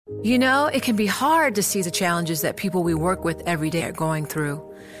You know, it can be hard to see the challenges that people we work with every day are going through.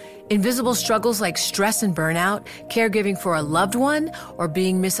 Invisible struggles like stress and burnout, caregiving for a loved one, or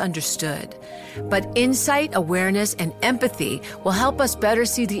being misunderstood. But insight, awareness, and empathy will help us better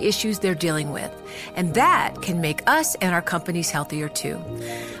see the issues they're dealing with. And that can make us and our companies healthier too.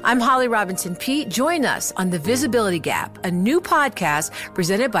 I'm Holly Robinson Peete. Join us on The Visibility Gap, a new podcast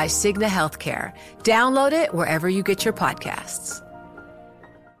presented by Cigna Healthcare. Download it wherever you get your podcasts.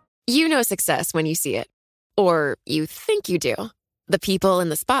 You know success when you see it. Or you think you do. The people in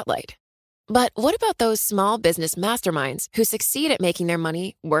the spotlight. But what about those small business masterminds who succeed at making their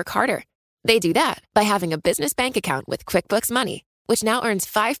money work harder? They do that by having a business bank account with QuickBooks Money, which now earns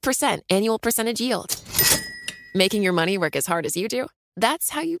 5% annual percentage yield. Making your money work as hard as you do?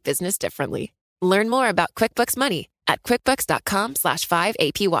 That's how you business differently. Learn more about QuickBooks Money at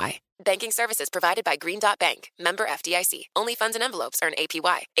quickbooks.com/5APY. Banking services provided by Green Dot Bank. Member FDIC. Only funds and envelopes earn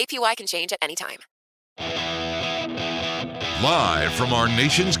APY. APY can change at any time. Live from our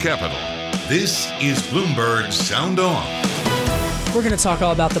nation's capital, this is Bloomberg Sound On. We're going to talk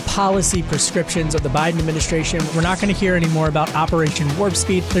all about the policy prescriptions of the Biden administration. We're not going to hear any more about Operation Warp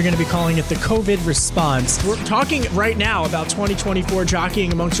Speed. They're going to be calling it the COVID response. We're talking right now about 2024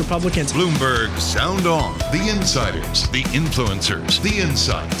 jockeying amongst Republicans. Bloomberg Sound On. The insiders, the influencers, the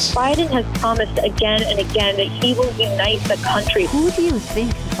insights. Biden has promised again and again that he will unite the country. Who do you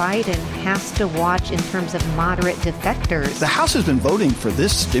think Biden has to watch in terms of moderate defectors? The House has been voting for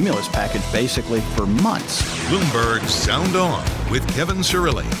this stimulus package basically for months. Bloomberg Sound On with Kevin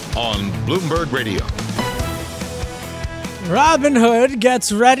Cirilli on Bloomberg Radio. Robin Hood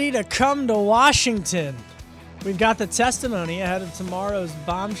gets ready to come to Washington. We've got the testimony ahead of tomorrow's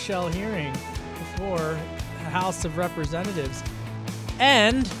bombshell hearing before the House of Representatives.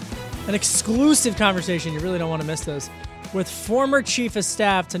 And an exclusive conversation, you really don't want to miss this, with former chief of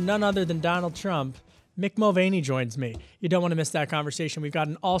staff to none other than Donald Trump. Mick Mulvaney joins me. You don't want to miss that conversation. We've got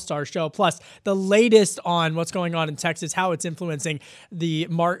an all-star show, plus the latest on what's going on in Texas, how it's influencing the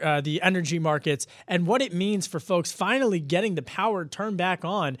energy markets, and what it means for folks finally getting the power turned back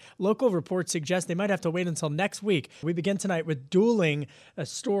on. Local reports suggest they might have to wait until next week. We begin tonight with dueling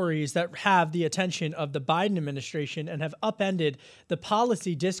stories that have the attention of the Biden administration and have upended the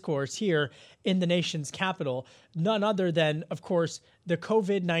policy discourse here in the nation's capital. None other than, of course, the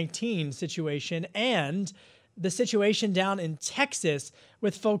COVID-19 situation and the situation down in Texas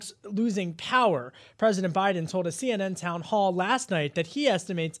with folks losing power. President Biden told a CNN town hall last night that he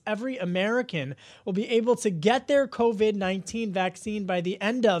estimates every American will be able to get their COVID-19 vaccine by the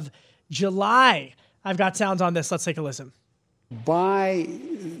end of July. I've got sounds on this. Let's take a listen. By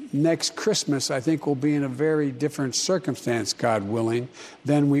next Christmas, I think we'll be in a very different circumstance, God willing,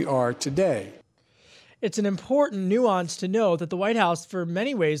 than we are today. It's an important nuance to know that the White House, for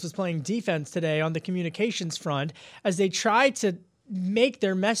many ways, was playing defense today on the communications front as they tried to make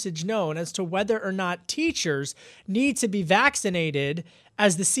their message known as to whether or not teachers need to be vaccinated,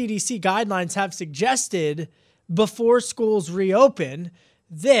 as the CDC guidelines have suggested, before schools reopen.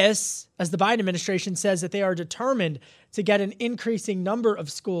 This, as the Biden administration says that they are determined to get an increasing number of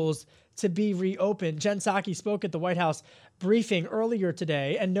schools to be reopened. Jen Psaki spoke at the White House briefing earlier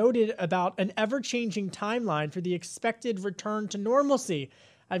today and noted about an ever-changing timeline for the expected return to normalcy.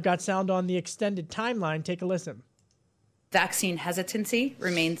 I've got sound on the extended timeline. Take a listen. Vaccine hesitancy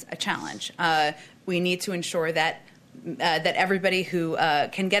remains a challenge. We need to ensure that everybody who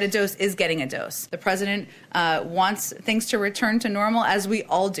can get a dose is getting a dose. The president wants things to return to normal, as we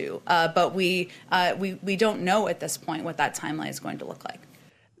all do, but we don't know at this point what that timeline is going to look like.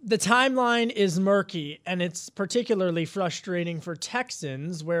 The timeline is murky, and it's particularly frustrating for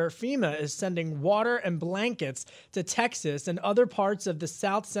Texans, where FEMA is sending water and blankets to Texas and other parts of the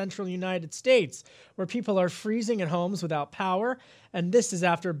south central United States, where people are freezing at homes without power. And this is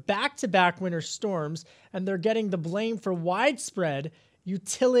after back-to-back winter storms, and they're getting the blame for widespread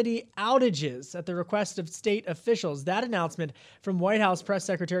utility outages at the request of state officials. That announcement from White House Press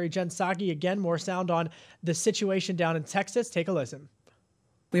Secretary Jen Psaki. Again, more sound on the situation down in Texas. Take a listen.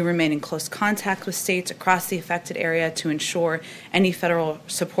 We remain in close contact with states across the affected area to ensure any federal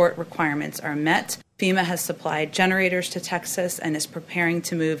support requirements are met. FEMA has supplied generators to Texas and is preparing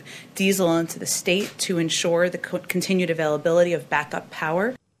to move diesel into the state to ensure the continued availability of backup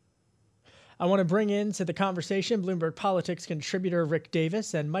power. I want to bring into the conversation Bloomberg Politics contributor Rick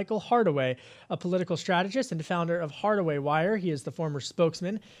Davis and Michael Hardaway, a political strategist and founder of Hardaway Wire. He is the former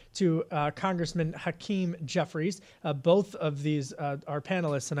spokesman to Congressman Hakeem Jeffries. Both of these, our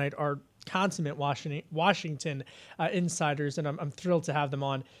panelists tonight, are consummate Washington insiders, and I'm thrilled to have them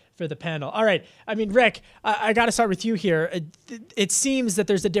on for the panel. All right. I mean, Rick, I got to start with you here. It seems that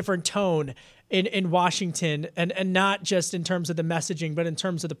there's a different tone in Washington, and not just in terms of the messaging, but in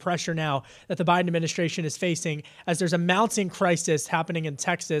terms of the pressure now that the Biden administration is facing as there's a mounting crisis happening in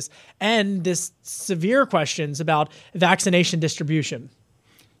Texas and this severe questions about vaccination distribution.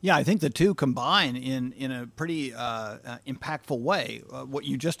 Yeah, I think the two combine in a pretty impactful way. What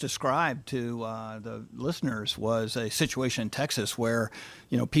you just described to the listeners was a situation in Texas where,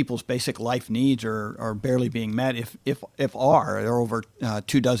 people's basic life needs are barely being met. If there are over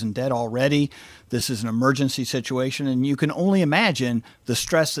 24 dead already. This is an emergency situation, and you can only imagine the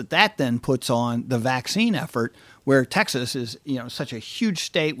stress that then puts on the vaccine effort, where Texas is, such a huge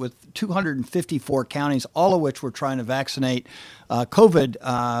state with 254 counties, all of which we're trying to vaccinate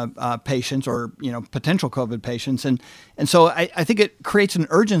COVID patients or, potential COVID patients. And so I think it creates an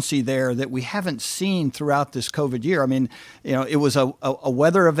urgency there that we haven't seen throughout this COVID year. I mean, it was a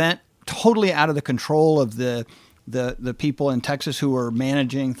weather event totally out of the control of the people in Texas who are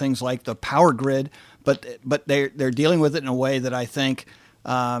managing things like the power grid, but they're dealing with it in a way that I think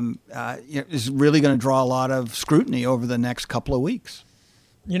is really going to draw a lot of scrutiny over the next couple of weeks.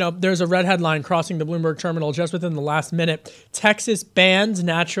 There's a red headline crossing the Bloomberg terminal just within the last minute. Texas bans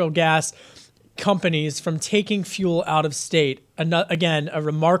natural gas companies from taking fuel out of state. Again, a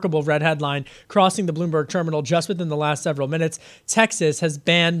remarkable red headline crossing the Bloomberg terminal just within the last several minutes. Texas has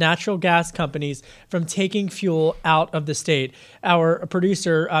banned natural gas companies from taking fuel out of the state. Our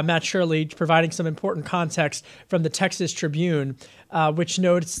producer, Matt Shirley, providing some important context from the Texas Tribune, which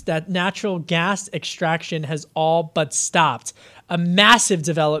notes that natural gas extraction has all but stopped. A massive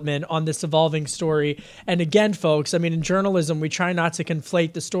development on this evolving story. And again, folks, I mean, in journalism, we try not to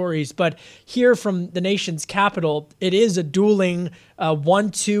conflate the stories, but here from the nation's capital, it is a dueling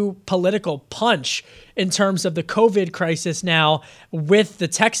 1-2 political punch in terms of the COVID crisis now with the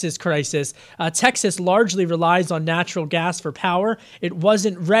Texas crisis. Texas largely relies on natural gas for power. It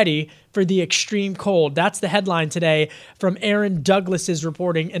wasn't ready for the extreme cold. That's the headline today from Aaron Douglas's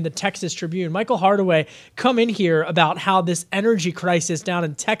reporting in the Texas Tribune. Michael Hardaway, come in here about how this energy crisis down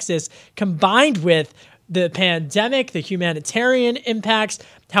in Texas, combined with the pandemic, the humanitarian impacts,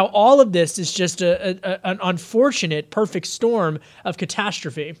 how all of this is just an unfortunate perfect storm of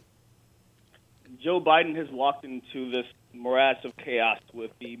catastrophe. Joe Biden has walked into this morass of chaos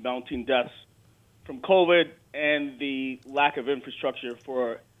with the mounting deaths from COVID and the lack of infrastructure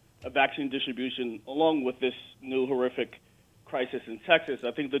for a vaccine distribution, along with this new horrific crisis in Texas.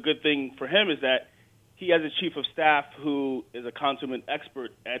 I think the good thing for him is that he has a chief of staff who is a consummate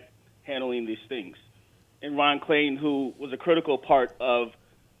expert at handling these things. And Ron Klain, who was a critical part of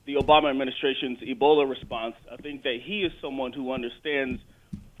the Obama administration's Ebola response, I think that he is someone who understands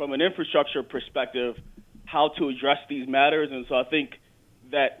from an infrastructure perspective how to address these matters. And so I think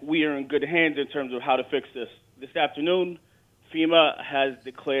that we are in good hands in terms of how to fix this. This afternoon, FEMA has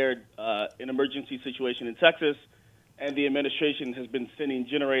declared an emergency situation in Texas, and the administration has been sending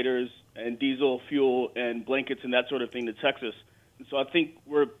generators and diesel fuel and blankets and that sort of thing to Texas. And so I think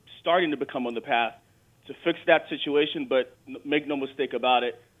we're starting to become on the path to fix that situation, but make no mistake about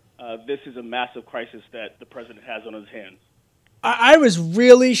it, this is a massive crisis that the president has on his hands. I was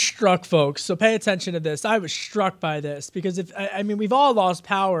really struck, folks, so pay attention to this. I was struck by this because we've all lost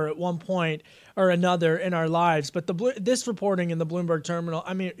power at one point or another in our lives, but this reporting in the Bloomberg terminal,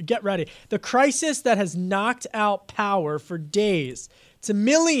 get ready. The crisis that has knocked out power for days to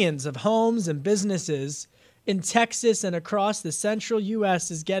millions of homes and businesses in Texas and across the central U.S.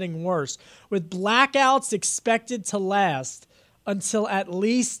 is getting worse, with blackouts expected to last until at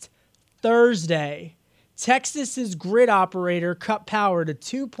least Thursday. Texas's grid operator cut power to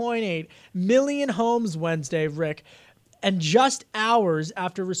 2.8 million homes Wednesday, Rick, and just hours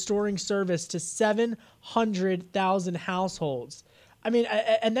after restoring service to 700,000 households. And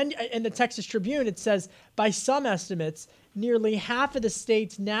then in the Texas Tribune, it says, by some estimates, nearly half of the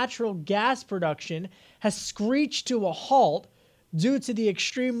state's natural gas production has screeched to a halt due to the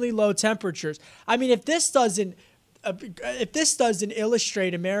extremely low temperatures. If this doesn't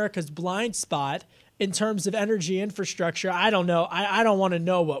illustrate America's blind spot in terms of energy infrastructure, I don't know. I don't want to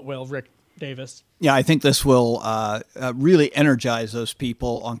know what will, Rick Davis. Yeah, I think this will really energize those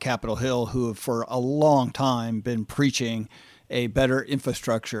people on Capitol Hill who have for a long time been preaching a better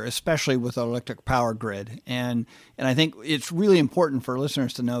infrastructure, especially with the electric power grid. And I think it's really important for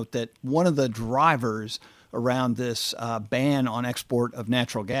listeners to note that one of the drivers around this ban on export of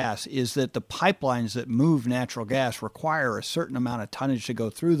natural gas is that the pipelines that move natural gas require a certain amount of tonnage to go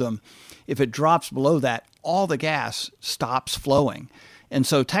through them. If it drops below that, all the gas stops flowing. And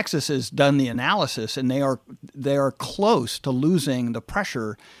so Texas has done the analysis, and they are close to losing the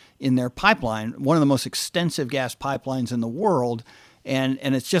pressure in their pipeline, one of the most extensive gas pipelines in the world. And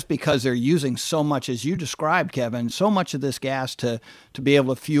it's just because they're using so much, as you described, Kevin, so much of this gas to be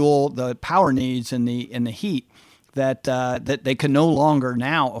able to fuel the power needs and the heat that they can no longer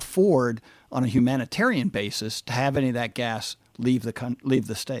now afford on a humanitarian basis to have any of that gas leave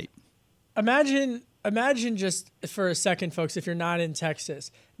the state. Imagine just for a second, folks, if you're not in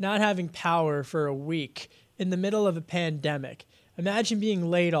Texas, not having power for a week in the middle of a pandemic. Imagine being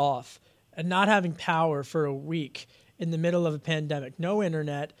laid off and not having power for a week in the middle of a pandemic. No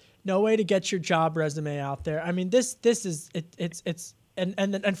internet, no way to get your job resume out there. I mean, this is it's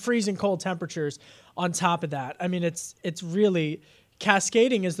and freezing cold temperatures on top of that. I mean, it's really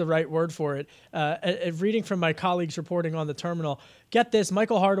cascading is the right word for it. Reading from my colleagues reporting on the terminal, get this,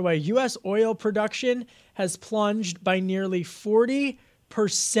 Michael Hardaway, U.S. oil production has plunged by nearly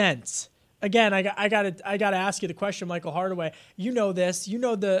 40%. Again, I got to ask you the question, Michael Hardaway. You know this. You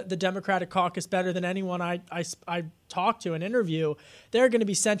know the Democratic caucus better than anyone I talk to and interview. There are going to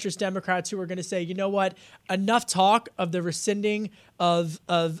be centrist Democrats who are going to say, you know what, enough talk of the rescinding of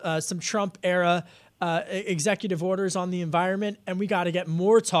some Trump-era executive orders on the environment, and we got to get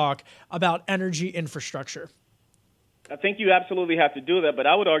more talk about energy infrastructure. I think you absolutely have to do that, but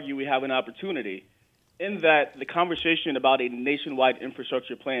I would argue we have an opportunity in that the conversation about a nationwide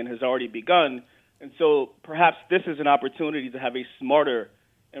infrastructure plan has already begun. And so perhaps this is an opportunity to have a smarter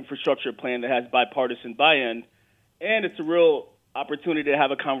infrastructure plan that has bipartisan buy-in. And it's a real opportunity to have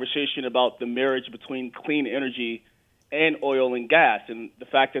a conversation about the marriage between clean energy and oil and gas and the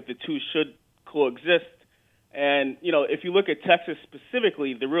fact that the two should coexist. And, you know, if you look at Texas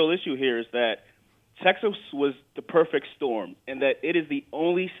specifically, the real issue here is that Texas was the perfect storm and that it is the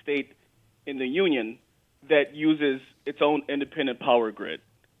only state in the union that uses its own independent power grid.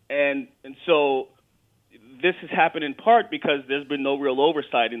 And so this has happened in part because there's been no real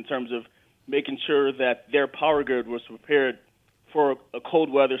oversight in terms of making sure that their power grid was prepared for a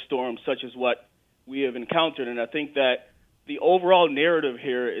cold weather storm such as what we have encountered. And I think that the overall narrative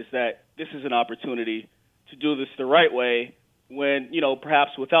here is that this is an opportunity to do this the right way when, you know,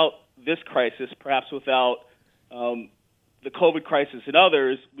 perhaps without this crisis, perhaps without the COVID crisis and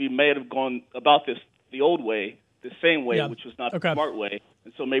others, we may have gone about this the old way, the same way, which was not the smart way.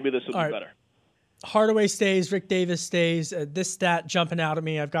 And so maybe this will be better. Hardaway stays, Rick Davis stays. This stat jumping out at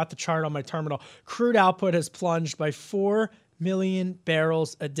me, I've got the chart on my terminal. Crude output has plunged by 4 million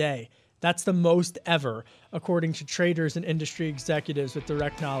barrels a day. That's the most ever, according to traders and industry executives with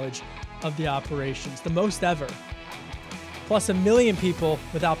direct knowledge of the operations. The most ever. Plus 1 million people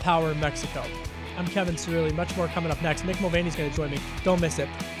without power in Mexico. I'm Kevin Cirilli. Much more coming up next. Mick Mulvaney's going to join me. Don't miss it.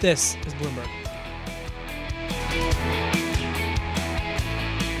 This is Bloomberg.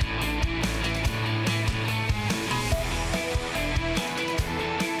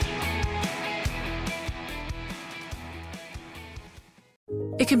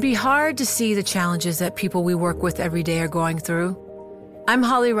 It can be hard to see the challenges that people we work with every day are going through. I'm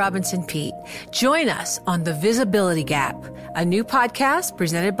Holly Robinson Peete. Join us on The Visibility Gap, a new podcast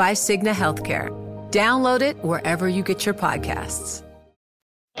presented by Cigna Healthcare. Download it wherever you get your podcasts.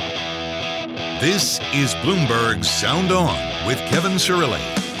 This is Bloomberg Sound On with Kevin Cirilli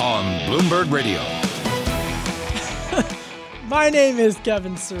on Bloomberg Radio. My name is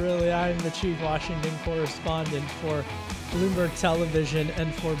Kevin Cirilli. I'm the chief Washington correspondent for Bloomberg Television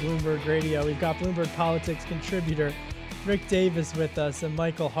and for Bloomberg Radio. We've got Bloomberg Politics contributor Rick Davis with us and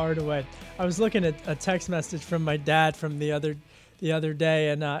Michael Hardaway. I was looking at a text message from my dad from the other day,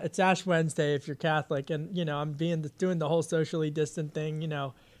 and it's Ash Wednesday if you're Catholic, and you know I'm doing the whole socially distant thing, you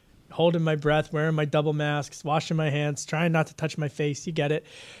know, holding my breath, wearing my double masks, washing my hands, trying not to touch my face. You get it.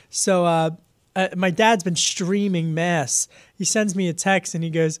 So my dad's been streaming Mass. He sends me a text and he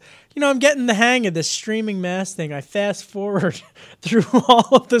goes, you know, I'm getting the hang of this streaming Mass thing. I fast forward through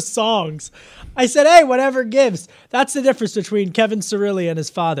all of the songs. I said, hey, whatever gives. That's the difference between Kevin Cirilli and his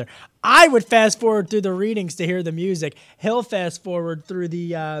father. I would fast forward through the readings to hear the music. He'll fast forward through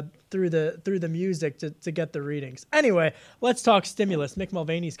the music to get the readings. Anyway, let's talk stimulus. Mick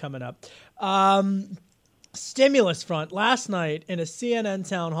Mulvaney's coming up. Stimulus front. Last night in a CNN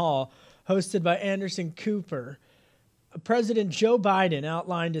town hall hosted by Anderson Cooper, President Joe Biden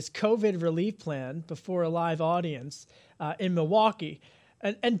outlined his COVID relief plan before a live audience in Milwaukee.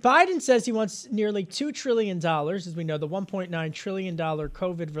 And Biden says he wants nearly $2 trillion, as we know, the $1.9 trillion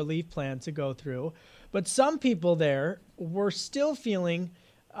COVID relief plan to go through. But some people there were still feeling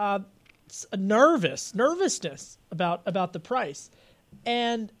nervousness about the price.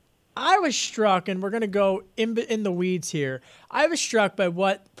 And I was struck, and we're going to go in the weeds here. I was struck by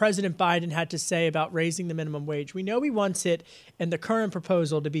what President Biden had to say about raising the minimum wage. We know he wants it in the current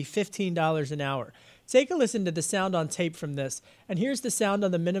proposal to be $15 an hour. Take a listen to the sound on tape from this. And here's the sound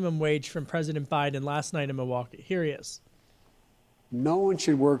on the minimum wage from President Biden last night in Milwaukee. Here he is. No one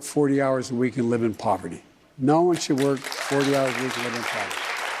should work 40 hours a week and live in poverty. No one should work 40 hours a week and live in poverty.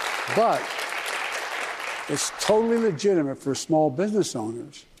 But it's totally legitimate for small business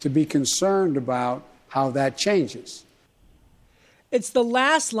owners to be concerned about how that changes. It's the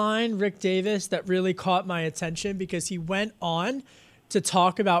last line, Rick Davis, that really caught my attention because he went on to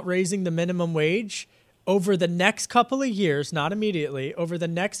talk about raising the minimum wage over the next couple of years, not immediately, over the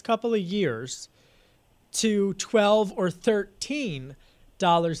next couple of years to $12 or $13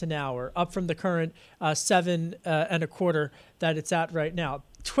 an hour, up from the current $7.25 that it's at right now.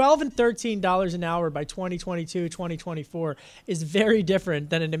 $12 and $13 an hour by 2022, 2024 is very different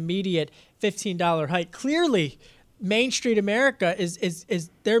than an immediate $15 hike. Clearly, Main Street America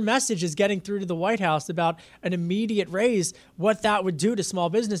is their message is getting through to the White House about an immediate raise, what that would do to small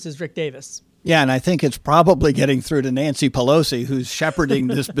businesses, Rick Davis. Yeah, and I think it's probably getting through to Nancy Pelosi, who's shepherding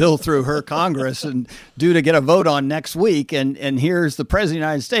this bill through her Congress and due to get a vote on next week. And here's the President of the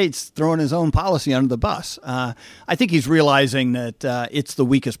United States throwing his own policy under the bus. I think he's realizing that it's the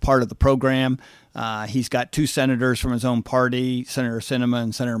weakest part of the program. He's got two senators from his own party, Senator Sinema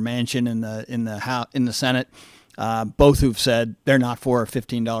and Senator Manchin in the Senate, both who've said they're not for a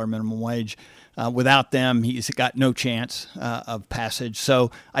 $15 minimum wage. Without them, he's got no chance of passage.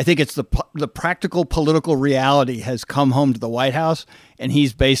 So I think it's the practical political reality has come home to the White House, and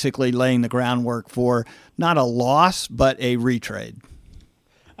he's basically laying the groundwork for not a loss, but a retrade.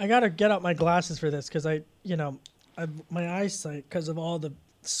 I got to get out my glasses for this because my eyesight, because of all the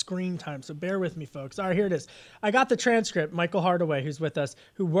screen time. So bear with me, folks. All right, here it is. I got the transcript. Michael Hardaway, who's with us,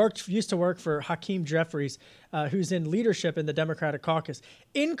 used to work for Hakeem Jeffries, who's in leadership in the Democratic caucus.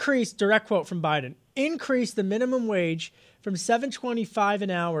 Direct quote from Biden, increase the minimum wage from $7.25 an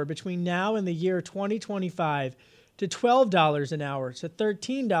hour between now and the year 2025 to $12 an hour to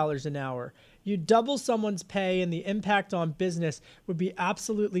 $13 an hour. You double someone's pay and the impact on business would be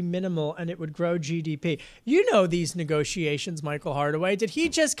absolutely minimal and it would grow GDP. You know these negotiations, Michael Hardaway. Did he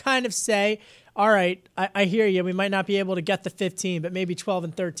just kind of say, all right, I hear you, we might not be able to get the 15, but maybe 12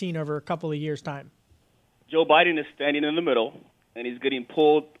 and 13 over a couple of years' time? Joe Biden is standing in the middle, and he's getting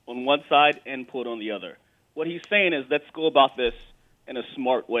pulled on one side and pulled on the other. What he's saying is, let's go about this in a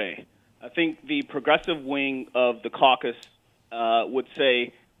smart way. I think the progressive wing of the caucus would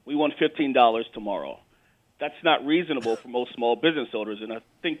say, we want $15 tomorrow. That's not reasonable for most small business owners, and I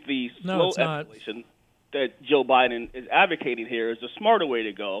think the slow escalation that Joe Biden is advocating here is a smarter way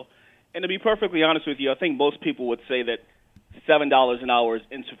to go. And to be perfectly honest with you, I think most people would say that $7 an hour is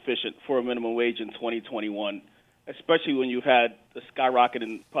insufficient for a minimum wage in 2021, especially when you've had the skyrocket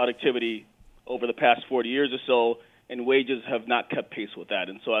in productivity over the past 40 years or so, and wages have not kept pace with that.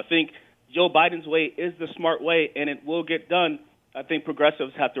 And so I think Joe Biden's way is the smart way, and it will get done. I think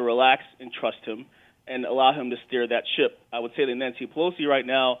progressives have to relax and trust him and allow him to steer that ship. I would say that Nancy Pelosi right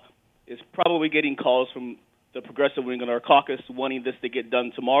now is probably getting calls from the progressive wing of our caucus wanting this to get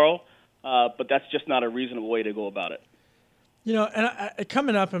done tomorrow, but that's just not a reasonable way to go about it. You know, and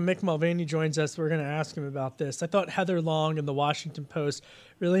coming up, and Mick Mulvaney joins us, we're going to ask him about this. I thought Heather Long in the Washington Post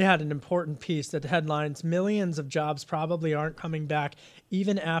really had an important piece that headlines, millions of jobs probably aren't coming back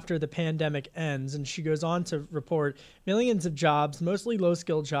even after the pandemic ends. And she goes on to report millions of jobs, mostly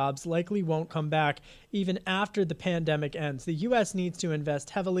low-skilled jobs, likely won't come back even after the pandemic ends. The U.S. needs to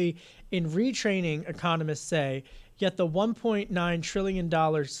invest heavily in retraining, economists say, yet the $1.9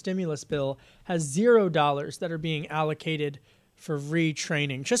 trillion stimulus bill has $0 that are being allocated for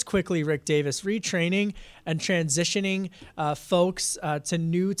retraining. Just quickly, Rick Davis, retraining and transitioning folks to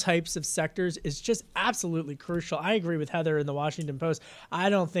new types of sectors is just absolutely crucial. I agree with Heather in the Washington Post. I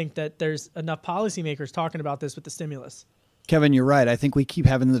don't think that there's enough policymakers talking about this with the stimulus. Kevin, you're right. I think we keep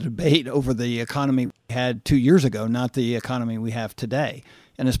having the debate over the economy we had 2 years ago, not the economy we have today.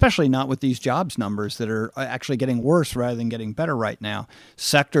 And especially not with these jobs numbers that are actually getting worse rather than getting better right now.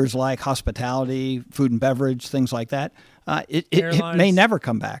 Sectors like hospitality, food and beverage, things like that, it may never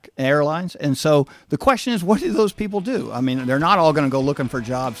come back. Airlines. And so the question is, what do those people do? I mean, they're not all going to go looking for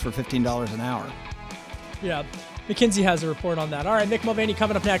jobs for $15 an hour. Yeah. McKinsey has a report on that. All right, Mick Mulvaney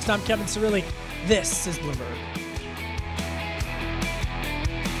coming up next. I'm Kevin Cirilli. This is Bloomberg.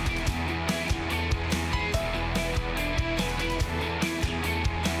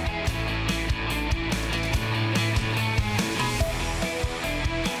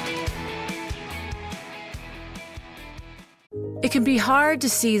 It can be hard to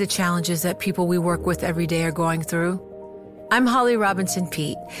see the challenges that people we work with every day are going through. I'm Holly Robinson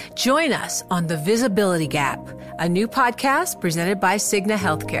Pete. Join us on The Visibility Gap, a new podcast presented by Cigna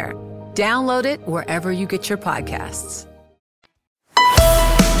Healthcare. Download it wherever you get your podcasts.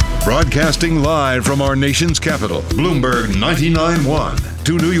 Broadcasting live from our nation's capital, Bloomberg 99.1.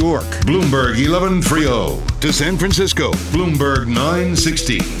 To New York, Bloomberg 1130. To San Francisco, Bloomberg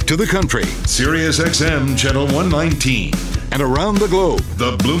 960. To the country, Sirius XM Channel 119. And around the globe,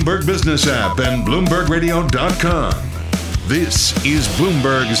 the Bloomberg Business app and BloombergRadio.com. This is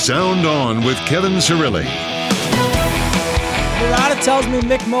Bloomberg Sound On with Kevin Cirilli. Murata tells me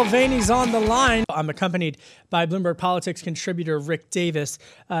Mick Mulvaney's on the line. I'm accompanied by Bloomberg Politics contributor Rick Davis,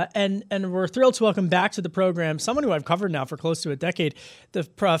 and we're thrilled to welcome back to the program someone who I've covered now for close to a decade, the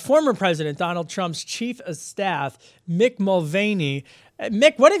former President Donald Trump's chief of staff, Mick Mulvaney.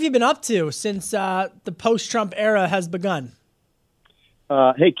 Mick, what have you been up to since the post-Trump era has begun?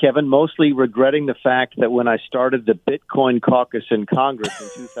 Hey, Kevin, mostly regretting the fact that when I started the Bitcoin caucus in Congress in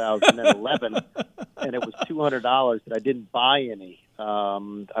 2011, and it was $200, that I didn't buy any. I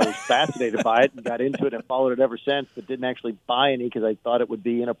was fascinated by it and got into it and followed it ever since, but didn't actually buy any because I thought it would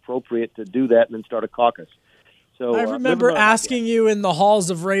be inappropriate to do that and then start a caucus. So I remember asking you in the halls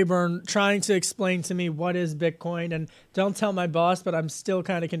of Rayburn, trying to explain to me what is Bitcoin, and don't tell my boss, but I'm still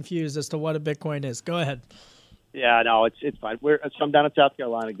kind of confused as to what a Bitcoin is. Go ahead. Yeah, no, it's fine. I'm down in South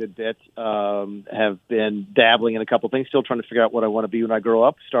Carolina a good bit. Have been dabbling in a couple things. Still trying to figure out what I want to be when I grow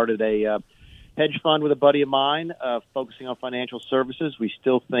up. Started a hedge fund with a buddy of mine, focusing on financial services. We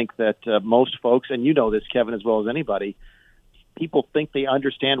still think that most folks, and you know this, Kevin, as well as anybody, people think they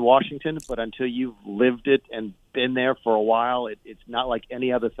understand Washington, but until you've lived it and been there for a while, it's not like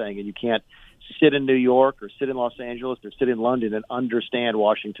any other thing. And you can't sit in New York or sit in Los Angeles or sit in London and understand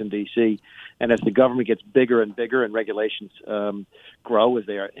Washington, D.C. And as the government gets bigger and bigger and regulations grow, as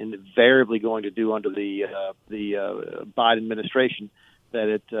they are invariably going to do under the Biden administration,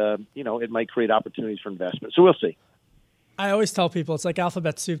 that it might create opportunities for investment. So we'll see. I always tell people it's like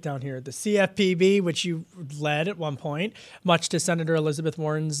alphabet soup down here. The CFPB, which you led at one point, much to Senator Elizabeth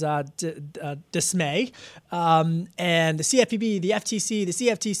Warren's dismay, and the CFPB, the FTC, the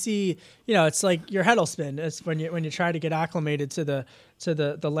CFTC. It's like your head will spin. It's when you try to get acclimated to the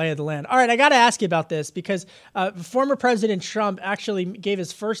lay of the land. All right, I got to ask you about this because former President Trump actually gave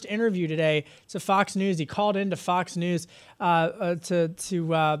his first interview today to Fox News. He called into Fox News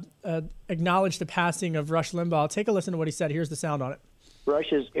to acknowledge the passing of Rush Limbaugh. Take a listen to what he said. Here's the sound on it.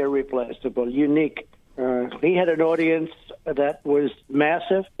 Rush is irreplaceable, unique. He had an audience that was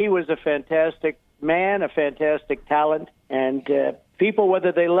massive. He was a fantastic man, a fantastic talent, and people,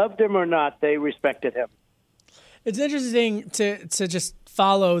 whether they loved him or not, they respected him. It's interesting to just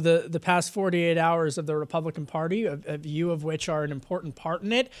follow the past 48 hours of the Republican Party, a view of which are an important part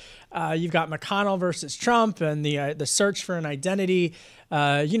in it. You've got McConnell versus Trump and the search for an identity.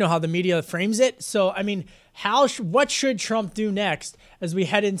 You know how the media frames it. So, I mean, what should Trump do next as we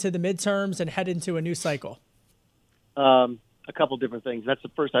head into the midterms and head into a new cycle? A couple different things. That's the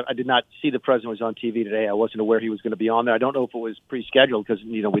first time I did not see the president was on TV today. I wasn't aware he was going to be on there. I don't know if it was pre-scheduled because,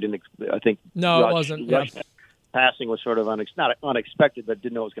 we didn't, I think. No, it wasn't. Yeah. Passing was sort of not unexpected, but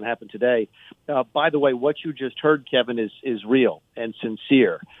didn't know it was going to happen today. By the way, what you just heard, Kevin, is real and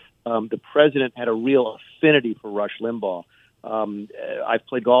sincere. The president had a real affinity for Rush Limbaugh. I've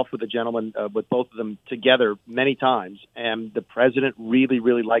played golf with a gentleman, with both of them together many times, and the president really,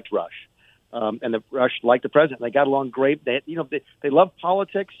 really liked Rush. And the Rush liked the president. They got along great. They love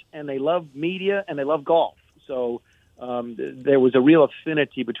politics, and they love media, and they love golf. So there was a real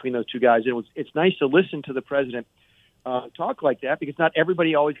affinity between those two guys. It's nice to listen to the president talk like that because not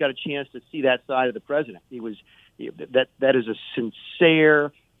everybody always got a chance to see that side of the president. That is a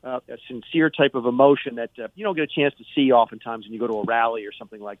sincere type of emotion that you don't get a chance to see oftentimes when you go to a rally or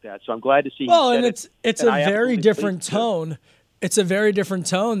something like that. So I'm glad to see. Well, and it's a very different tone. It's a very different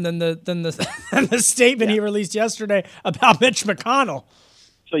tone than the statement he released yesterday about Mitch McConnell.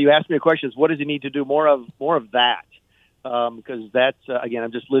 So you asked me a question: is what does he need to do more of that? Because that's again,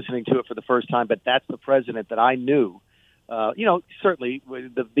 I'm just listening to it for the first time, but that's the president that I knew. Certainly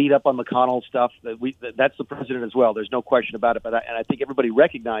the beat up on McConnell stuff. That's the president as well. There's no question about it. And I think everybody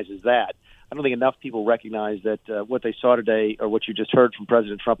recognizes that. I don't think enough people recognize that what they saw today, or what you just heard from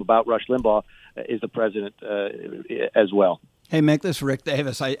President Trump about Rush Limbaugh, is the president as well. Hey, Mick, this is Rick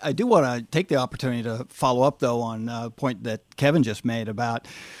Davis. I do want to take the opportunity to follow up, though, on a point that Kevin just made about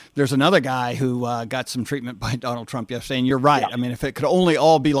there's another guy who got some treatment by Donald Trump yesterday, and you're right. Yeah. I mean, if it could only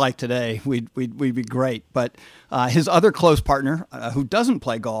all be like today, we'd be great. But his other close partner, who doesn't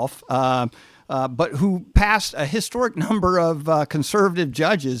play golf, but who passed a historic number of conservative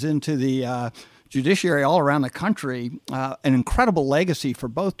judges into the judiciary all around the country, an incredible legacy for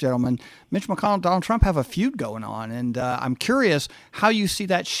both gentlemen. Mitch McConnell and Donald Trump have a feud going on, and I'm curious how you see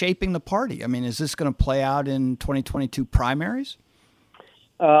that shaping the party. I mean, is this going to play out in 2022 primaries?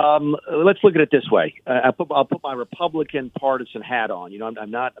 Let's look at it this way. I'll put my Republican partisan hat on. You know,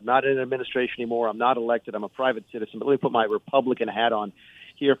 I'm not in an administration anymore. I'm not elected. I'm a private citizen. But let me put my Republican hat on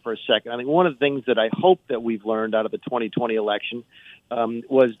here for a second. I think one of the things that I hope that we've learned out of the 2020 election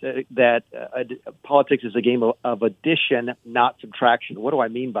was that politics is a game of addition, not subtraction. What do I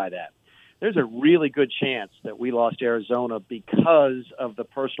mean by that? There's a really good chance that we lost Arizona because of the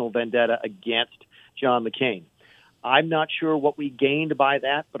personal vendetta against John McCain. I'm not sure what we gained by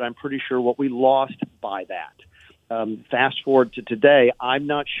that, but I'm pretty sure what we lost by that. Fast forward to today, I'm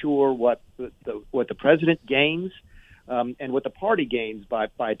not sure what the president gains and what the party gains by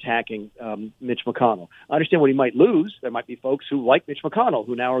attacking Mitch McConnell. I understand what he might lose. There might be folks who like Mitch McConnell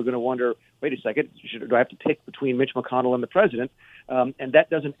who now are going to wonder, wait a second, do I have to pick between Mitch McConnell and the president? And that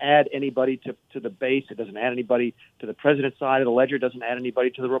doesn't add anybody to the base. It doesn't add anybody to the president's side of the ledger. It doesn't add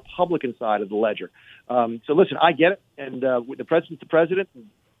anybody to the Republican side of the ledger. So listen, I get it. And the president's the president.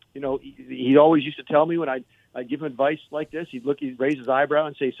 You know, he always used to tell me when I'd give him advice like this, he'd raise his eyebrow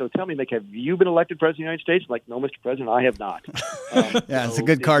and say, so tell me, Mick, have you been elected president of the United States? I'm like, no, Mr. President, I have not. Yeah, it's a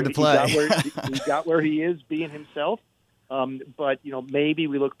good card to play. He got where he is being himself. But, you know, maybe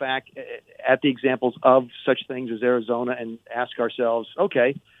we look back at the examples of such things as Arizona and ask ourselves,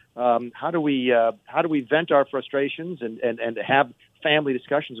 okay, how do we vent our frustrations and have family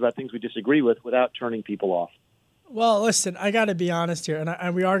discussions about things we disagree with without turning people off? Well, listen, I got to be honest here,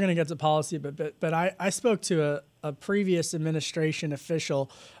 and we are going to get to policy, but I spoke to a previous administration official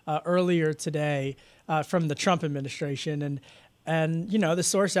earlier today from the Trump administration, and you know, the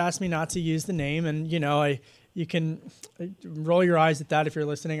source asked me not to use the name, and you know, you can roll your eyes at that if you're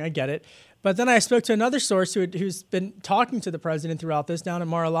listening. I get it. But then I spoke to another source who's been talking to the president throughout this down in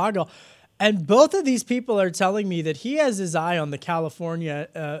Mar-a-Lago. And both of these people are telling me that he has his eye on the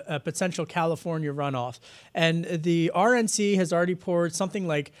potential California runoff. And the RNC has already poured something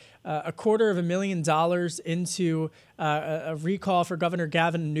like $250,000 into a recall for Governor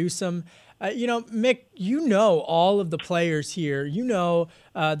Gavin Newsom. You know, Mick, you know all of the players here. You know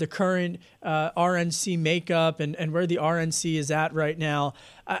the current RNC makeup and where the RNC is at right now.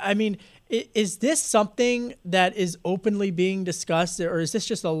 I mean, is this something that is openly being discussed, or is this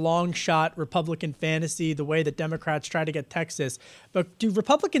just a long shot Republican fantasy, the way that Democrats try to get Texas? But do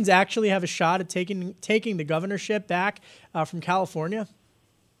Republicans actually have a shot at taking the governorship back from California?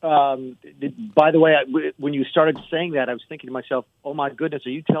 By the way, when you started saying that, I was thinking to myself, oh, my goodness,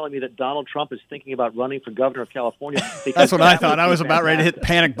 are you telling me that Donald Trump is thinking about running for governor of California? That's what I thought. I was about ready to hit the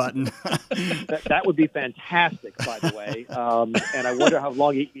panic button. that would be fantastic, by the way. And I wonder how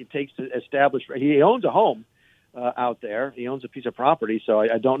long it takes to establish. He owns a home out there. He owns a piece of property, so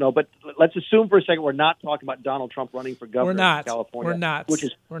I don't know. But let's assume for a second we're not talking about Donald Trump running for governor of California. We're not. Which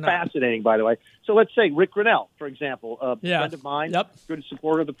is fascinating, by the way. So let's say Rick Grinnell, for example, a friend of mine, good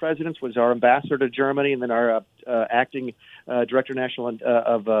supporter of the president's, was our ambassador to Germany and then our acting director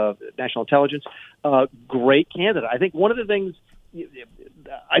of national intelligence. Great candidate. I think one of the things,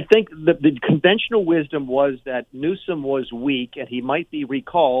 I think the conventional wisdom was that Newsom was weak and he might be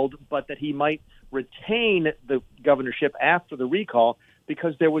recalled, but that he might retain the governorship after the recall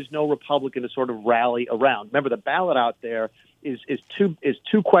because there was no Republican to sort of rally around. Remember, the ballot out there is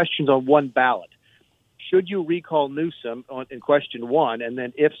two questions on one ballot. Should you recall Newsom in question one? And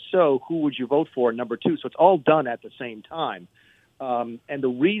then if so, who would you vote for in number two? So it's all done at the same time. And the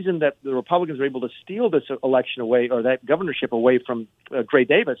reason that the Republicans were able to steal this election away, or that governorship away from Gray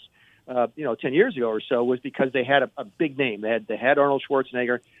Davis, 10 years ago or so, was because they had a big name. They had Arnold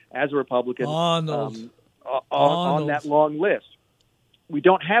Schwarzenegger as a Republican on that long list. We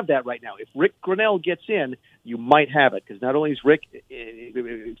don't have that right now. If Rick Grinnell gets in, you might have it, because not only is Rick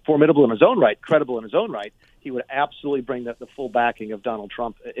formidable in his own right, credible in his own right, he would absolutely bring the full backing of Donald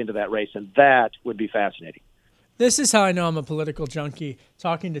Trump into that race, and that would be fascinating. This is how I know I'm a political junkie,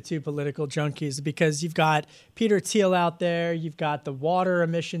 talking to two political junkies, because you've got Peter Thiel out there, you've got the water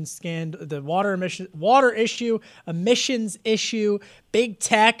emissions scandal, the water issue, emissions issue, big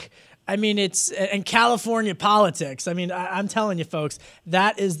tech. I mean, and California politics. I mean, I'm telling you, folks,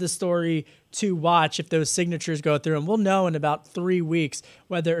 that is the story to watch if those signatures go through. And we'll know in about 3 weeks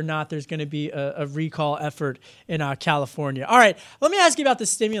whether or not there's going to be a recall effort in California. All right, let me ask you about the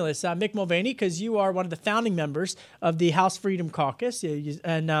stimulus. Mick Mulvaney, because you are one of the founding members of the House Freedom Caucus,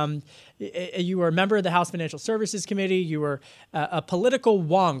 and you were a member of the House Financial Services Committee. You were a political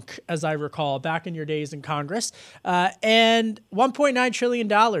wonk, as I recall, back in your days in Congress, and $1.9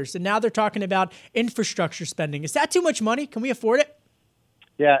 trillion. And now they're talking about infrastructure spending. Is that too much money? Can we afford it?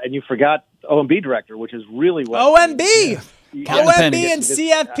 Yeah, and you forgot OMB director, which is really what OMB, OMB Yeah. and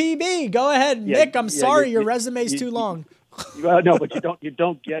CFPB. Go ahead, Nick. I'm sorry, your resume's too long. No, but you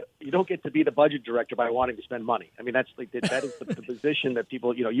don't get to be the budget director by wanting to spend money. I mean, that is the position that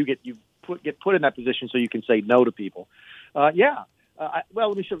people get put in that position so you can say no to people. Let me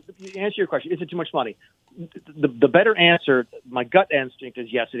answer your question. Is it too much money? The better answer, my gut instinct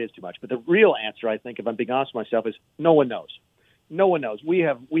is yes, it is too much. But the real answer, I think, if I'm being honest with myself, is no one knows. No one knows. We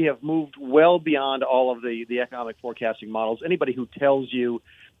have moved well beyond all of the economic forecasting models. Anybody who tells you,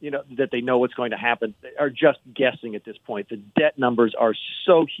 that they know what's going to happen are just guessing at this point. The debt numbers are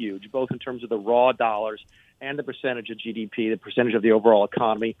so huge, both in terms of the raw dollars and the percentage of GDP, the percentage of the overall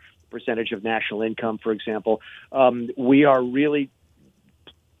economy, percentage of national income, for example. We are really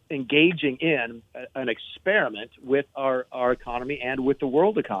engaging in an experiment with our economy and with the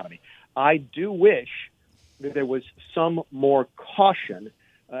world economy. I do wish that there was some more caution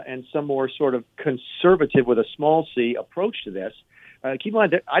and some more sort of conservative with a small c approach to this. Keep in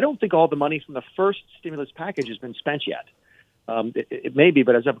mind that I don't think all the money from the first stimulus package has been spent yet. It may be,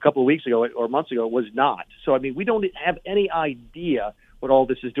 but as of a couple of weeks ago or months ago, it was not. So, I mean, we don't have any idea what all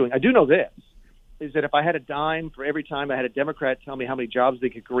this is doing. I do know this, is that if I had a dime for every time I had a Democrat tell me how many jobs they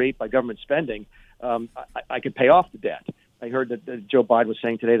could create by government spending, I could pay off the debt. I heard that Joe Biden was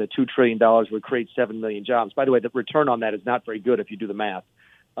saying today that $2 trillion would create 7 million jobs. By the way, the return on that is not very good if you do the math.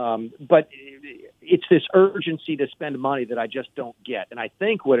 But it's this urgency to spend money that I just don't get. And I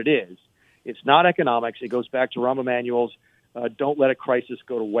think what it is, it's not economics. It goes back to Rahm Emanuel's don't let a crisis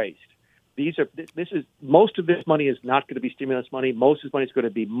go to waste. Most of this money is not going to be stimulus money. Most of this money is going to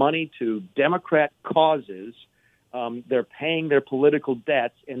be money to Democrat causes. They're paying their political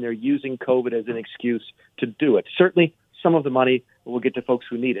debts, and they're using COVID as an excuse to do it. Certainly, some of the money will get to folks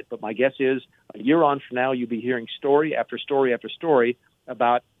who need it. But my guess is a year on from now, you'll be hearing story after story after story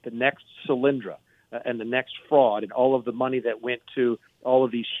about the next Solyndra and the next fraud and all of the money that went to all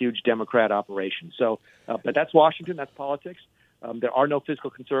of these huge Democrat operations. So, but that's Washington. That's politics. There are no fiscal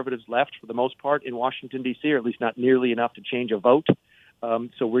conservatives left for the most part in Washington, D.C., or at least not nearly enough to change a vote.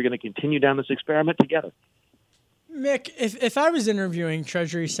 So we're going to continue down this experiment together. Mick, if I was interviewing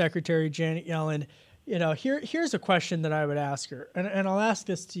Treasury Secretary Janet Yellen, here's a question that I would ask her, and I'll ask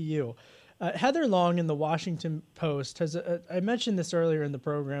this to you. Heather Long in the Washington Post has, I mentioned this earlier in the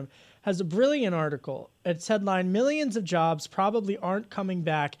program, has a brilliant article. Its headline, "Millions of jobs probably aren't coming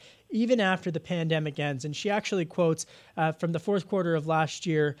back even after the pandemic ends." And she actually quotes from the fourth quarter of last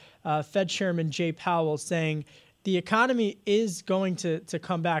year, Fed Chairman Jay Powell saying, the economy is going to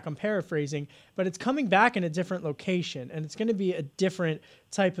come back, I'm paraphrasing, but it's coming back in a different location, and it's going to be a different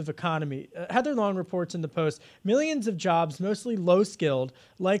type of economy. Heather Long reports in the Post, millions of jobs, mostly low-skilled,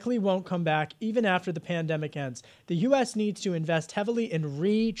 likely won't come back even after the pandemic ends. The U.S. needs to invest heavily in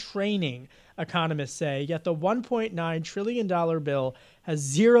retraining, economists say, yet the $1.9 trillion bill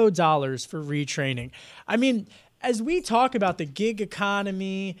has $0 for retraining. I mean, as we talk about the gig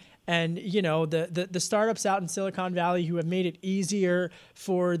economy and, the startups out in Silicon Valley who have made it easier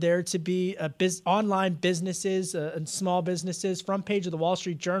for there to be online businesses and small businesses. Front page of the Wall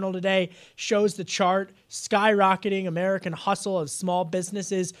Street Journal today shows the chart skyrocketing American hustle of small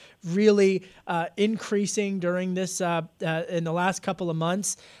businesses really increasing during this in the last couple of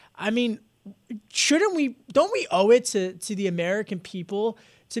months. I mean, don't we owe it to the American people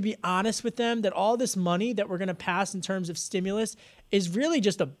to be honest with them that all this money that we're going to pass in terms of stimulus is really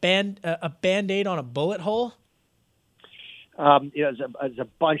just a Band-Aid on a bullet hole? There's a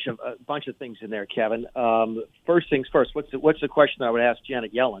bunch of things in there, Kevin. First things first. What's the question that I would ask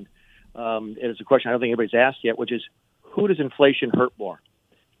Janet Yellen? It's a question I don't think anybody's asked yet, which is, who does inflation hurt more?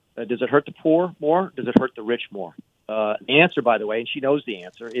 Does it hurt the poor more? Does it hurt the rich more? The answer, by the way, and she knows the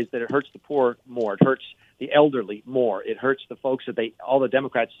answer, is that it hurts the poor more. It hurts the elderly more. It hurts the folks that all the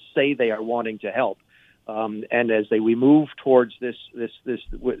Democrats say they are wanting to help. And as we move towards this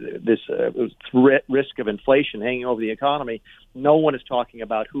risk of inflation hanging over the economy, no one is talking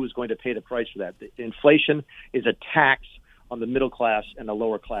about who is going to pay the price for that. Inflation is a tax on the middle class and the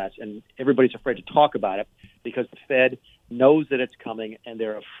lower class, and everybody's afraid to talk about it because the Fed knows that it's coming, and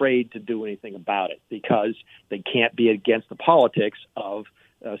they're afraid to do anything about it because they can't be against the politics of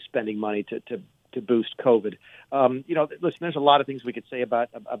spending money to boost COVID. Listen, there's a lot of things we could say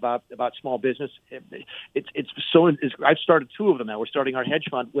about small business. I've started 2 of them now. We're starting our hedge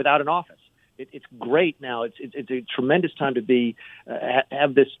fund without an office. It's great now. It's a tremendous time to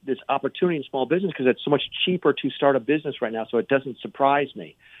have this opportunity in small business because it's so much cheaper to start a business right now. So it doesn't surprise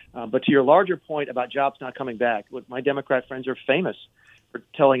me. But to your larger point about jobs not coming back, look, my Democrat friends are famous for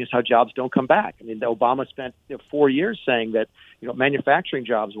telling us how jobs don't come back. I mean, Obama spent 4 years saying that manufacturing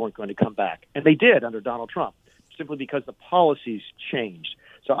jobs weren't going to come back, and they did under Donald Trump, simply because the policies changed.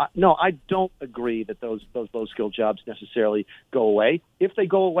 So, no, I don't agree that those low-skilled jobs necessarily go away. If they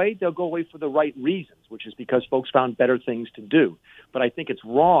go away, they'll go away for the right reasons, which is because folks found better things to do. But I think it's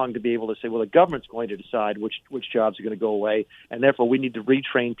wrong to be able to say, well, the government's going to decide which jobs are going to go away, and therefore we need to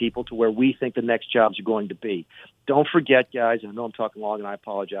retrain people to where we think the next jobs are going to be. Don't forget, guys, and I know I'm talking long and I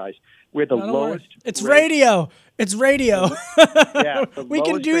apologize, we're the lowest. It's radio. It's radio. Yeah, we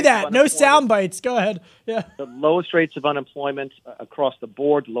can do that. No sound bites. Go ahead. Yeah. The lowest rates of unemployment across the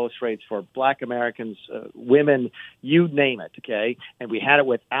board, the lowest rates for Black Americans, women, you name it, okay? And we had it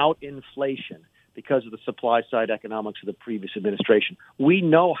without inflation because of the supply-side economics of the previous administration. We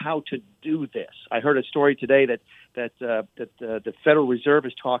know how to do this. I heard a story today that the Federal Reserve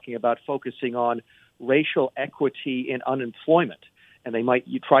is talking about focusing on racial equity in unemployment. And they might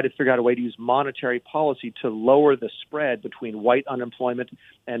try to figure out a way to use monetary policy to lower the spread between white unemployment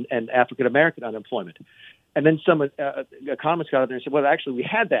and African-American unemployment. And then some economists got out there and said, well, actually, we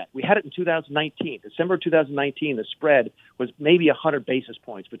had that. We had it in 2019. December 2019, the spread was maybe 100 basis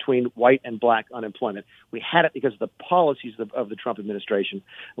points between white and black unemployment. We had it because of the policies of the Trump administration.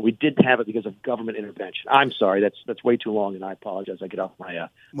 And we didn't have it because of government intervention. I'm sorry. That's way too long, and I apologize. I get off my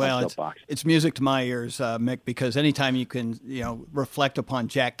soapbox. It's music to my ears, Mick, because anytime you can reflect upon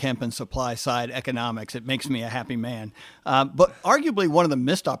Jack Kemp and supply-side economics, it makes me a happy man. But arguably one of the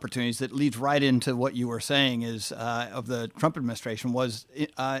missed opportunities that leads right into what you were saying is of the Trump administration was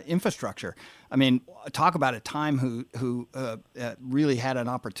infrastructure. I mean, talk about a time who really had an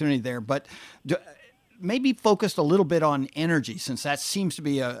opportunity there, but maybe focused a little bit on energy, since that seems to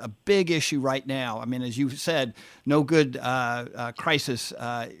be a big issue right now. I mean, as you said, no good crisis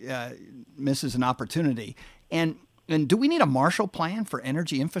misses an opportunity. And do we need a Marshall Plan for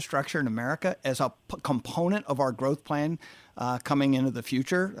energy infrastructure in America as a component of our growth plan coming into the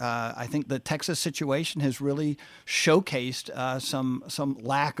future? I think the Texas situation has really showcased some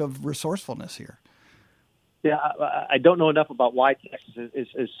lack of resourcefulness here. Yeah, I don't know enough about why Texas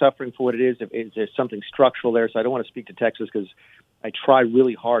is suffering for what it is. If there's something structural there, so I don't want to speak to Texas because I try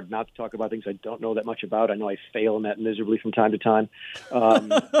really hard not to talk about things I don't know that much about. I know I fail in that miserably from time to time.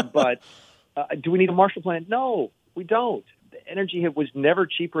 But do we need a Marshall Plan? No. We don't. The energy was never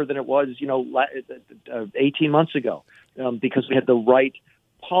cheaper than it was, 18 months ago, because we had the right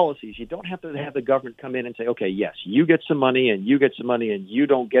policies. You don't have to have the government come in and say, okay, yes, you get some money and you get some money and you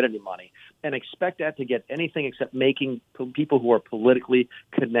don't get any money, and expect that to get anything except making people who are politically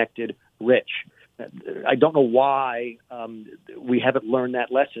connected rich. I don't know why we haven't learned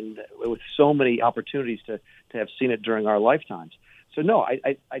that lesson with so many opportunities to have seen it during our lifetimes. So no,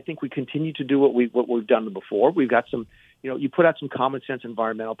 I think we continue to do what we've done before. We've got some, you put out some common sense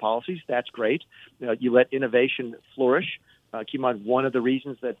environmental policies. That's great. You let innovation flourish. Keep in mind, one of the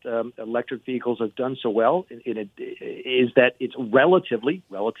reasons that electric vehicles have done so well is that it's relatively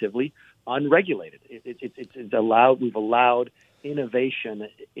unregulated. We've allowed innovation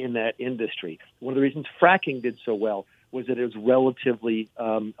in that industry. One of the reasons fracking did so well was that it was relatively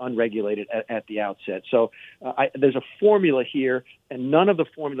unregulated at the outset. So there's a formula here, and none of the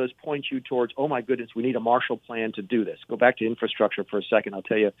formulas point you towards, oh, my goodness, we need a Marshall Plan to do this. Go back to infrastructure for a second. I'll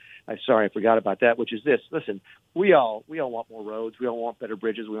tell you, I'm sorry, I forgot about that, which is this. Listen, we all want more roads. We all want better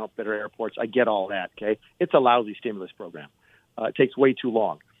bridges. We want better airports. I get all that, okay? It's a lousy stimulus program. It takes way too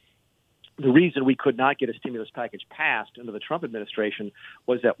long. The reason we could not get a stimulus package passed under the Trump administration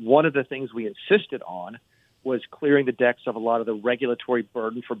was that one of the things we insisted on was clearing the decks of a lot of the regulatory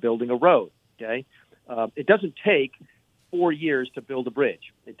burden for building a road, okay? It doesn't take 4 years to build a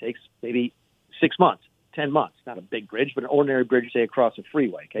bridge. It takes maybe 6 months, 10 months. Not a big bridge, but an ordinary bridge, say, across a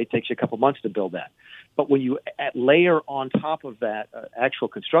freeway, okay? It takes you a couple months to build that. But when you layer on top of that actual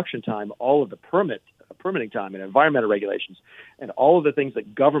construction time, all of the permitting time and environmental regulations and all of the things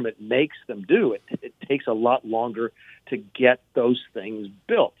that government makes them do, it takes a lot longer to get those things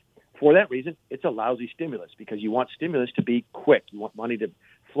built. For that reason, it's a lousy stimulus because you want stimulus to be quick. You want money to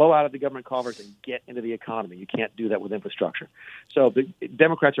flow out of the government coffers and get into the economy. You can't do that with infrastructure. So the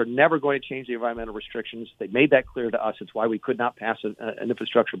Democrats are never going to change the environmental restrictions. They made that clear to us. It's why we could not pass an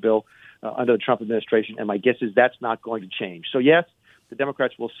infrastructure bill under the Trump administration. And my guess is that's not going to change. So, yes, The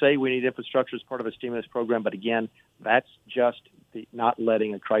Democrats will say we need infrastructure as part of a stimulus program, but again, that's just not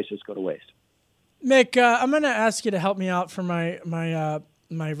letting a crisis go to waste. Mick, I'm going to ask you to help me out for my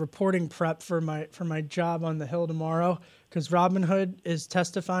reporting prep for my job on the Hill tomorrow, because Robinhood is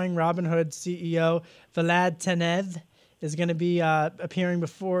testifying. Robinhood CEO Vlad Tenev is going to be appearing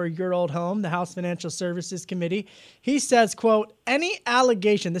before your old home, the House Financial Services Committee. He says, quote, any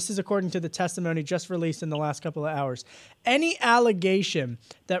allegation, this is according to the testimony just released in the last couple of hours, any allegation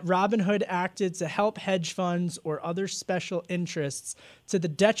that Robinhood acted to help hedge funds or other special interests to the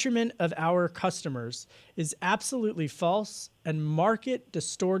detriment of our customers is absolutely false and market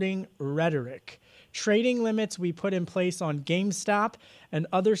distorting rhetoric. Trading limits we put in place on GameStop and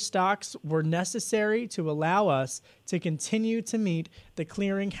other stocks were necessary to allow us to continue to meet the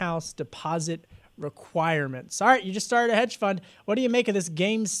clearinghouse deposit requirements. All right, you just started a hedge fund. What do you make of this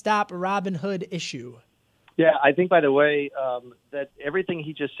GameStop Robinhood issue? Yeah, I think, by the way, that everything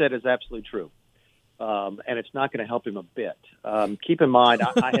he just said is absolutely true. And it's not going to help him a bit. Keep in mind,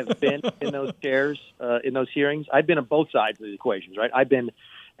 I have been in those chairs, in those hearings. I've been on both sides of the equations, right? I've been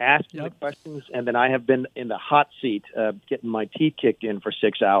asking the questions, and then I have been in the hot seat, getting my teeth kicked in for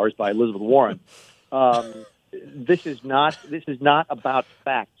 6 hours by Elizabeth Warren. This is not about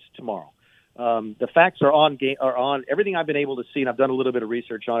facts tomorrow. The facts are on everything I've been able to see, and I've done a little bit of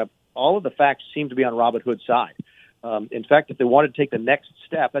research on it. All of the facts seem to be on Robinhood's side. In fact, if they wanted to take the next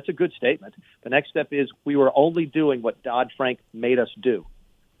step, that's a good statement. The next step is we were only doing what Dodd-Frank made us do.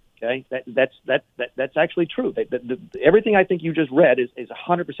 Okay, that's actually true. Everything I think you just read is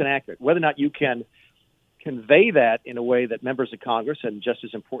 100% accurate. Whether or not you can convey that in a way that members of Congress and, just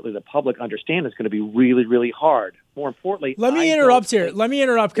as importantly, the public understand is going to be really, really hard. More importantly, let me interrupt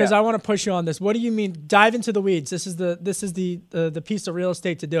because I want to push you on this. What do you mean? Dive into the weeds. This is the piece of real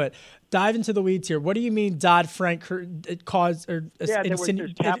estate to do it. Dive into the weeds here. What do you mean Dodd-Frank caused or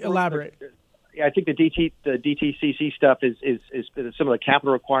elaborate? Yeah, I think the DTCC stuff is some of the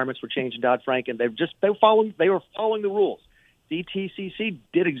capital requirements were changed in Dodd-Frank, and they were following the rules. DTCC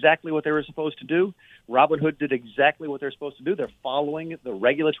did exactly what they were supposed to do. Robinhood did exactly what they're supposed to do. They're following the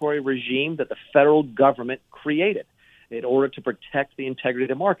regulatory regime that the federal government created in order to protect the integrity of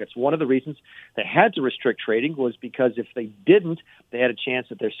the markets. One of the reasons they had to restrict trading was because if they didn't, they had a chance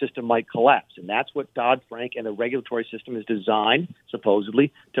that their system might collapse. And that's what Dodd-Frank and the regulatory system is designed,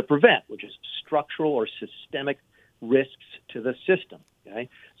 supposedly, to prevent, which is structural or systemic risks to the system. Okay?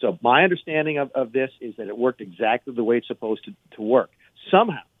 So my understanding of this is that it worked exactly the way it's supposed to work.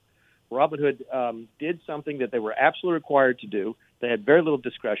 Somehow, Robinhood did something that they were absolutely required to do. They had very little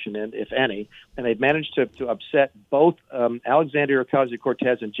discretion in, if any, and they managed to upset both Alexandria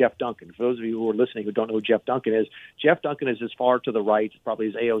Ocasio-Cortez and Jeff Duncan. For those of you who are listening who don't know who Jeff Duncan is as far to the right, probably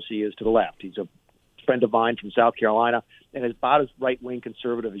as AOC is to the left. He's a friend of mine from South Carolina and is about as right-wing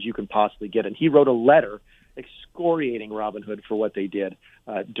conservative as you can possibly get. And he wrote a letter excoriating Robinhood for what they did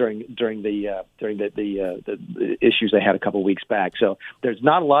during the issues they had a couple weeks back. So there's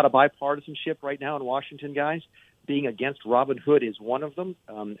not a lot of bipartisanship right now in Washington, guys. Being against Robinhood is one of them,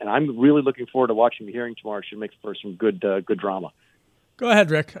 and I'm really looking forward to watching the hearing tomorrow. It should make for some good drama. Go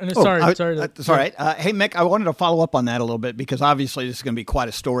ahead, Rick. Sorry. It's all right. Hey, Mick, I wanted to follow up on that a little bit because obviously this is going to be quite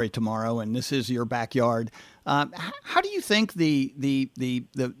a story tomorrow, and this is your backyard. How do you think the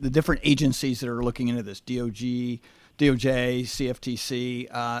different agencies that are looking into this, DOJ,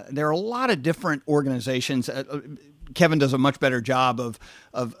 CFTC, there are a lot of different organizations. Kevin does a much better job of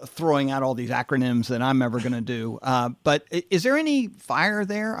throwing out all these acronyms than I'm ever going to do. But is there any fire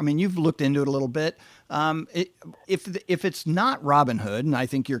there? I mean, you've looked into it a little bit. If it's not Robinhood, and I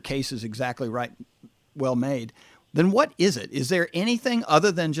think your case is exactly right, well made, then what is it? Is there anything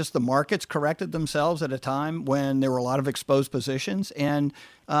other than just the markets corrected themselves at a time when there were a lot of exposed positions and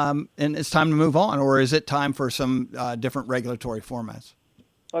it's time to move on? Or is it time for some different regulatory formats?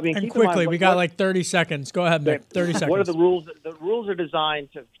 I mean, and quickly, we got like 30 seconds. Go ahead, Mick. 30 seconds. What are the rules? The rules are designed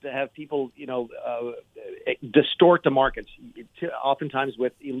to have people, distort the markets, oftentimes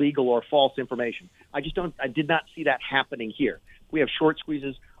with illegal or false information. I did not see that happening here. We have short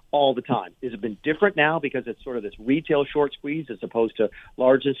squeezes all the time. Has it been different now because it's sort of this retail short squeeze as opposed to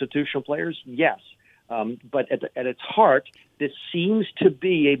large institutional players? Yes. But at its heart, this seems to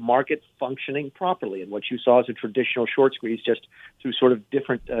be a market functioning properly. And what you saw is a traditional short squeeze just through sort of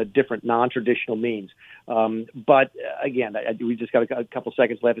different non-traditional means. But again, we just got a couple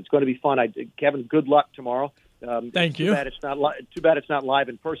seconds left. It's going to be fun. Kevin, good luck tomorrow. Thank you. Too bad it's not live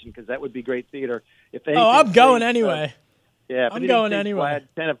in person because that would be great theater. If I'm going anyway. Yeah, I'm going anyway. Glad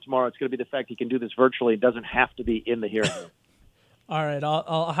 10 of tomorrow, it's going to be the fact he can do this virtually. It doesn't have to be in the hearing room. All right,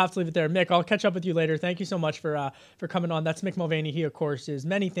 I'll have to leave it there. Mick, I'll catch up with you later. Thank you so much for coming on. That's Mick Mulvaney. He, of course, is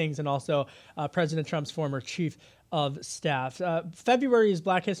many things and also President Trump's former chief of staff. February is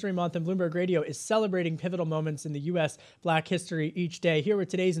Black History Month, and Bloomberg Radio is celebrating pivotal moments in the U.S. Black history each day. Here with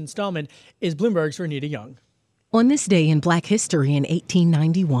today's installment is Bloomberg's Renita Young. On this day in Black history in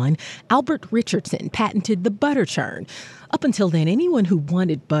 1891, Albert Richardson patented the butter churn. Up until then, anyone who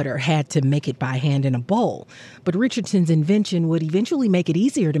wanted butter had to make it by hand in a bowl. But Richardson's invention would eventually make it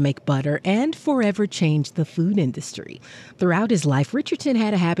easier to make butter and forever change the food industry. Throughout his life, Richardson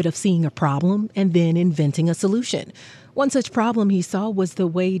had a habit of seeing a problem and then inventing a solution. One such problem he saw was the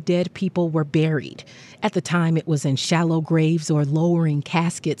way dead people were buried. At the time, it was in shallow graves or lowering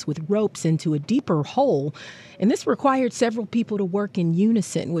caskets with ropes into a deeper hole. And this required several people to work in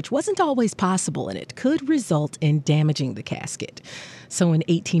unison, which wasn't always possible, and it could result in damaging the casket. So in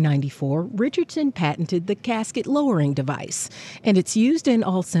 1894, Richardson patented the casket lowering device, and it's used in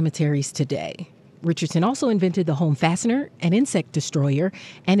all cemeteries today. Richardson also invented the home fastener, an insect destroyer,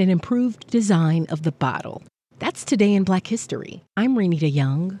 and an improved design of the bottle. That's Today in Black History. I'm Renita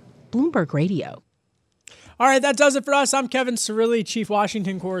Young, Bloomberg Radio. All right, that does it for us. I'm Kevin Cirilli, Chief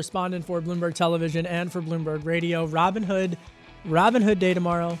Washington Correspondent for Bloomberg Television and for Bloomberg Radio. Robin Hood Day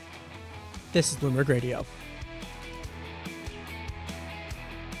tomorrow. This is Bloomberg Radio.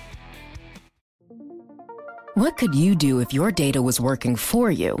 What could you do if your data was working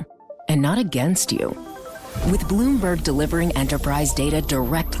for you and not against you? With Bloomberg delivering enterprise data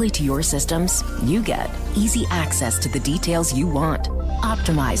directly to your systems, you get easy access to the details you want,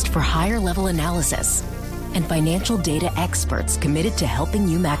 optimized for higher-level analysis, and financial data experts committed to helping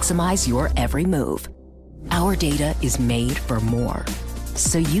you maximize your every move. Our data is made for more,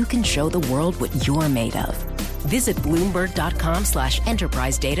 so you can show the world what you're made of. Visit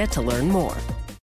Bloomberg.com/enterprise data to learn more.